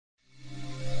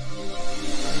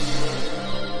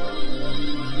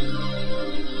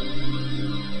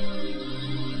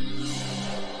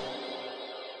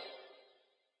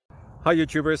Hi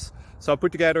YouTubers. So I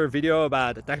put together a video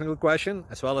about a technical question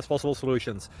as well as possible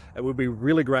solutions. It would be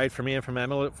really great for me and for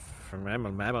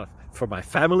my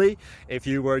family if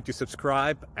you were to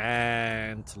subscribe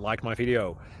and like my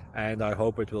video, and I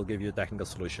hope it will give you a technical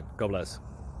solution. God bless.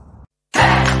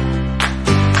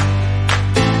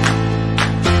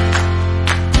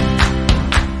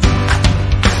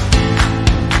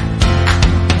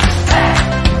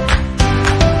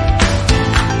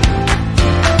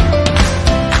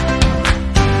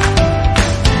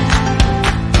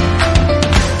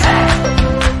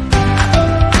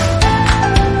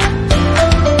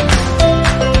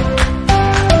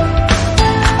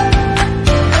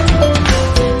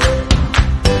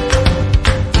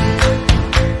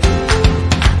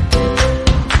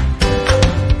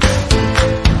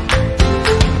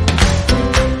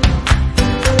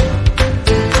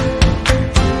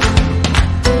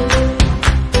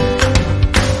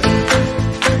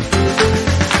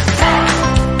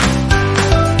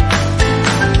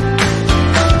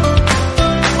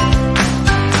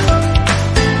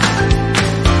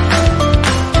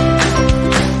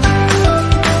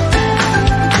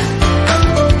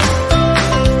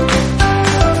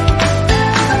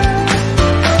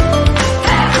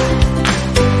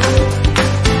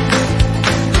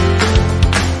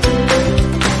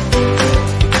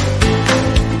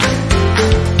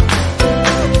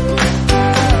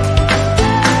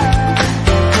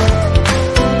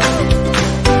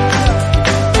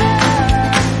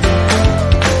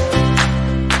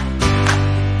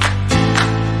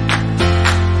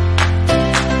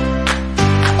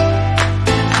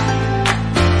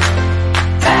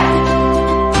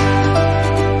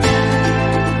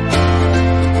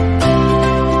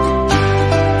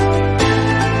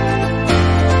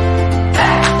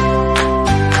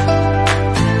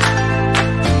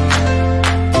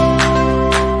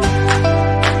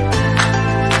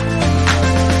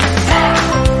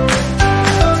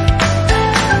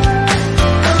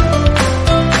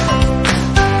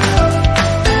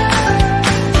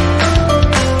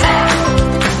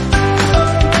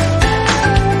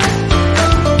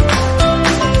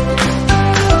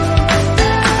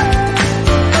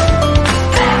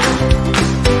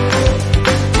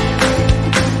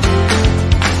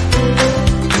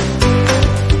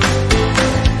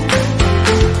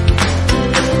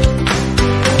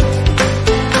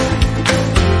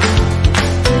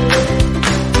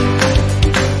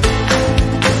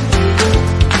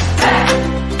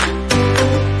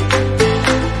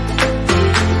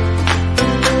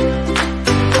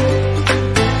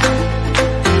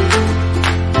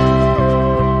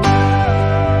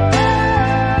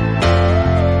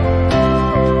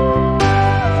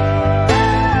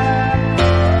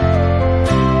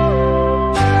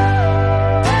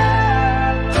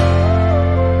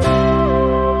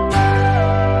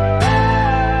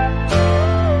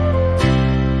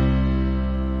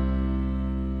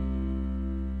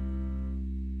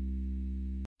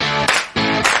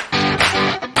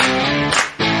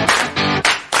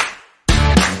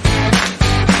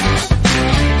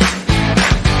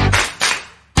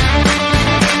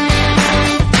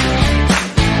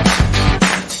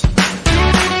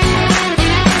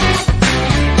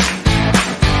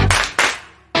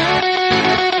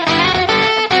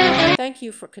 Thank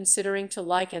you for considering to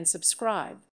like and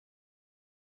subscribe.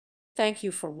 Thank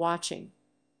you for watching.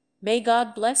 May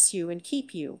God bless you and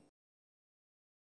keep you.